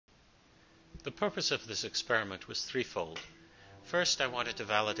The purpose of this experiment was threefold. First, I wanted to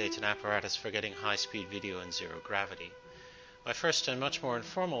validate an apparatus for getting high-speed video in zero gravity. My first and much more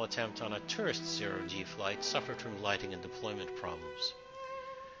informal attempt on a tourist zero-G flight suffered from lighting and deployment problems.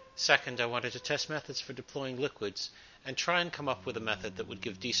 Second, I wanted to test methods for deploying liquids and try and come up with a method that would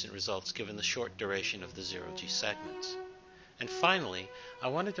give decent results given the short duration of the zero-G segments. And finally, I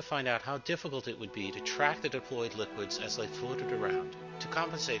wanted to find out how difficult it would be to track the deployed liquids as they floated around to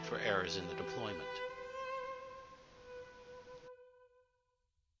compensate for errors in the deployment.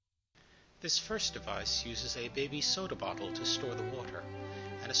 This first device uses a baby soda bottle to store the water,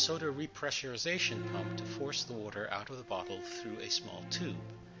 and a soda repressurization pump to force the water out of the bottle through a small tube.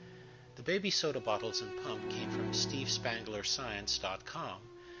 The baby soda bottles and pump came from SteveSpanglerScience.com,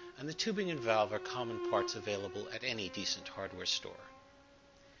 and the tubing and valve are common parts available at any decent hardware store.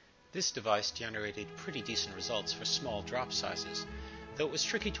 This device generated pretty decent results for small drop sizes, though it was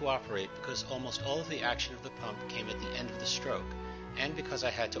tricky to operate because almost all of the action of the pump came at the end of the stroke, and because I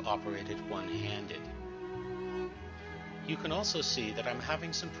had to operate it one-handed. You can also see that I'm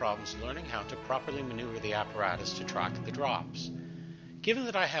having some problems learning how to properly maneuver the apparatus to track the drops. Given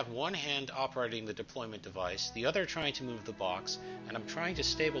that I have one hand operating the deployment device, the other trying to move the box, and I'm trying to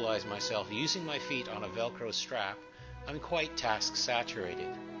stabilize myself using my feet on a Velcro strap, I'm quite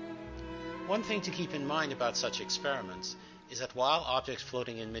task-saturated. One thing to keep in mind about such experiments is that while objects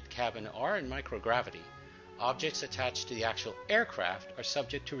floating in mid-cabin are in microgravity, objects attached to the actual aircraft are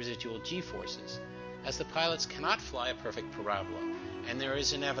subject to residual g-forces, as the pilots cannot fly a perfect parabola, and there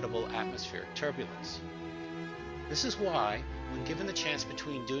is inevitable atmospheric turbulence. This is why, when given the chance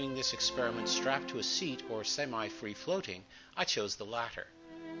between doing this experiment strapped to a seat or semi-free floating, I chose the latter.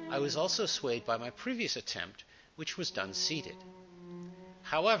 I was also swayed by my previous attempt, which was done seated.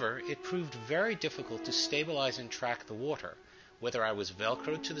 However, it proved very difficult to stabilize and track the water, whether I was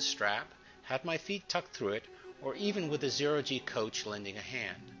velcroed to the strap, had my feet tucked through it, or even with a zero-G coach lending a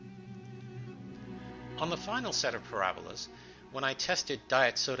hand. On the final set of parabolas, when I tested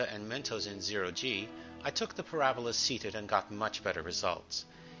diet soda and Mentos in zero-G, I took the parabolas seated and got much better results.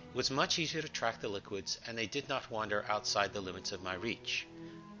 It was much easier to track the liquids, and they did not wander outside the limits of my reach.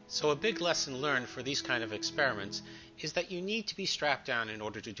 So a big lesson learned for these kind of experiments is that you need to be strapped down in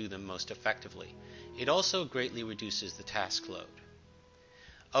order to do them most effectively. It also greatly reduces the task load.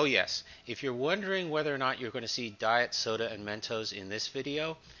 Oh yes, if you're wondering whether or not you're going to see diet soda and Mentos in this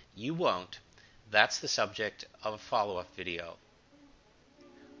video, you won't. That's the subject of a follow-up video.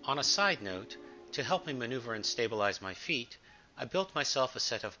 On a side note, to help me maneuver and stabilize my feet, I built myself a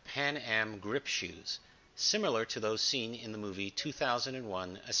set of Pan Am grip shoes, similar to those seen in the movie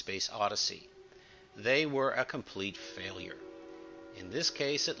 2001: A Space Odyssey. They were a complete failure. In this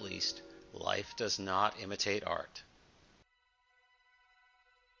case, at least, life does not imitate art.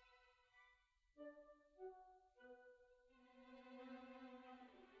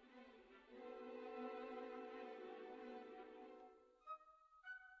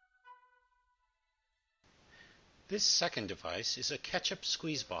 This second device is a ketchup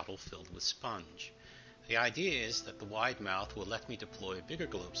squeeze bottle filled with sponge. The idea is that the wide mouth will let me deploy bigger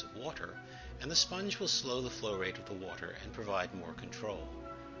globes of water, and the sponge will slow the flow rate of the water and provide more control.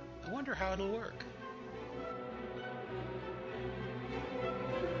 I wonder how it'll work.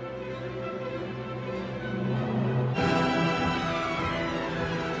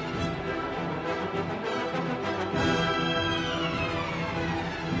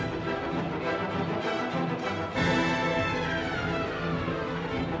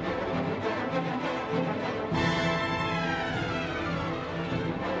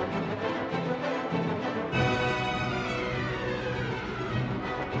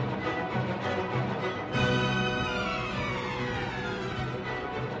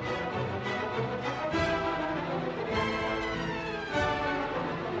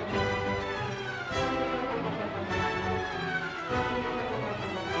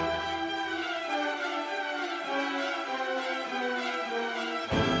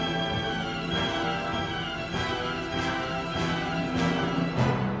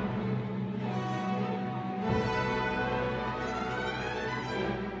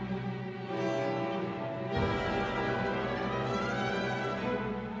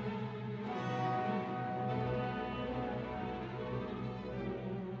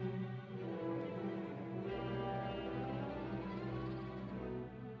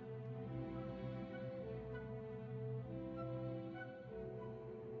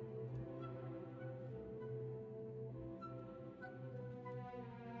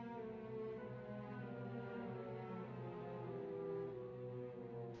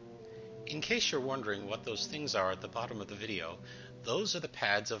 In case you're wondering what those things are at the bottom of the video, Those are the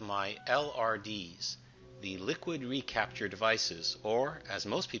pads of my LRDs, the liquid recapture devices, or as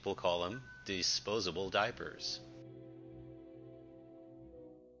most people call them, disposable diapers.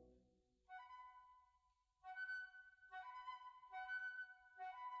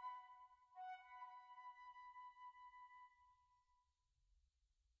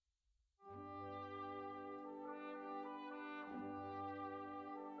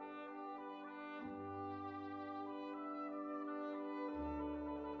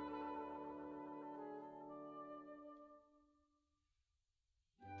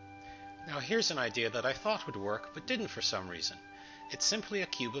 Now here's an idea that I thought would work but didn't for some reason. It's simply a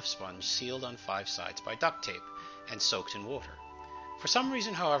cube of sponge sealed on 5 sides by duct tape and soaked in water. For some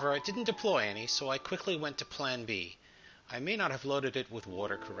reason, however, I didn't deploy any, so I quickly went to plan B. I may not have loaded it with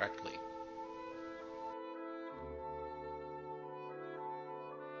water correctly.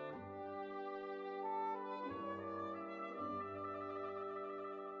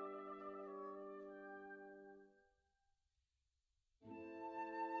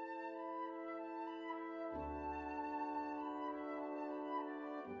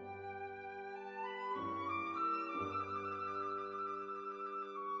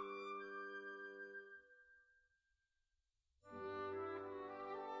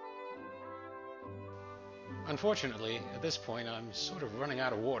 Unfortunately, at this point, I'm sort of running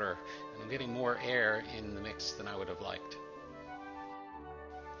out of water, and I'm getting more air in the mix than I would have liked.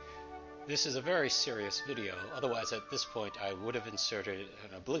 This is a very serious video, otherwise at this point I would have inserted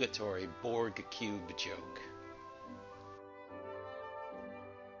an obligatory Borg cube joke.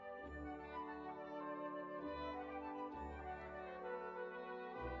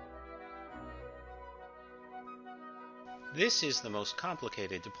 This is the most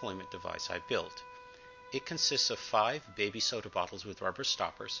complicated deployment device I built. It consists of 5 baby soda bottles with rubber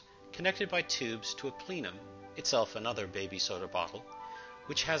stoppers, connected by tubes to a plenum, itself another baby soda bottle,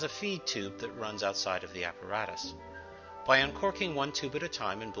 which has a feed tube that runs outside of the apparatus. By uncorking one tube at a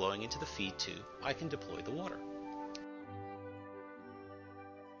time and blowing into the feed tube, I can deploy the water.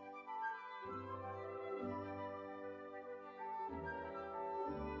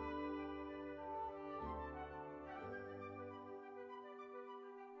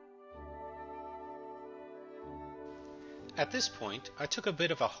 At this point, I took a bit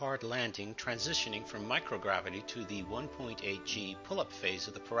of a hard landing transitioning from microgravity to the 1.8G pull-up phase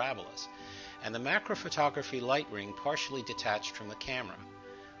of the parabolas, and the macrophotography light ring partially detached from the camera.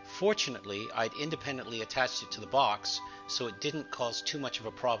 Fortunately, I'd independently attached it to the box, so it didn't cause too much of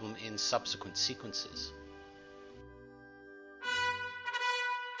a problem in subsequent sequences.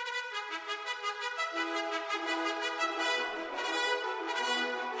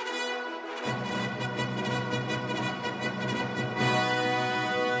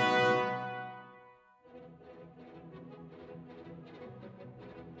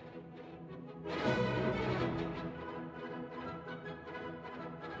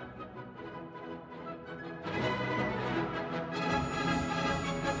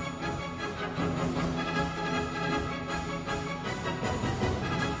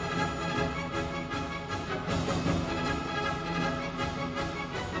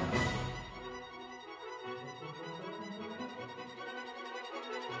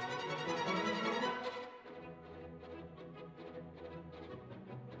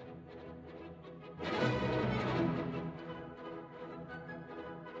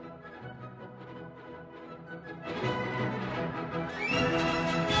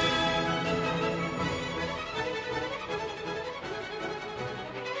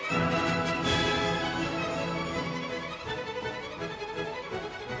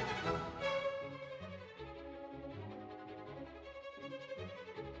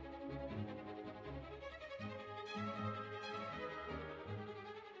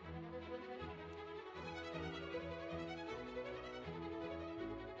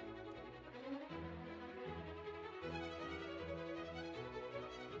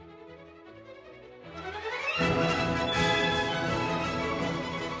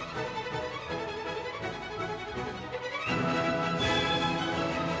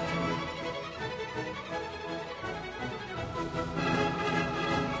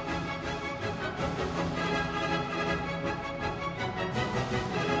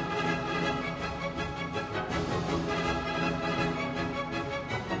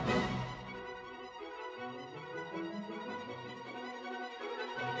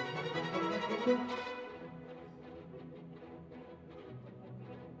 Thank you.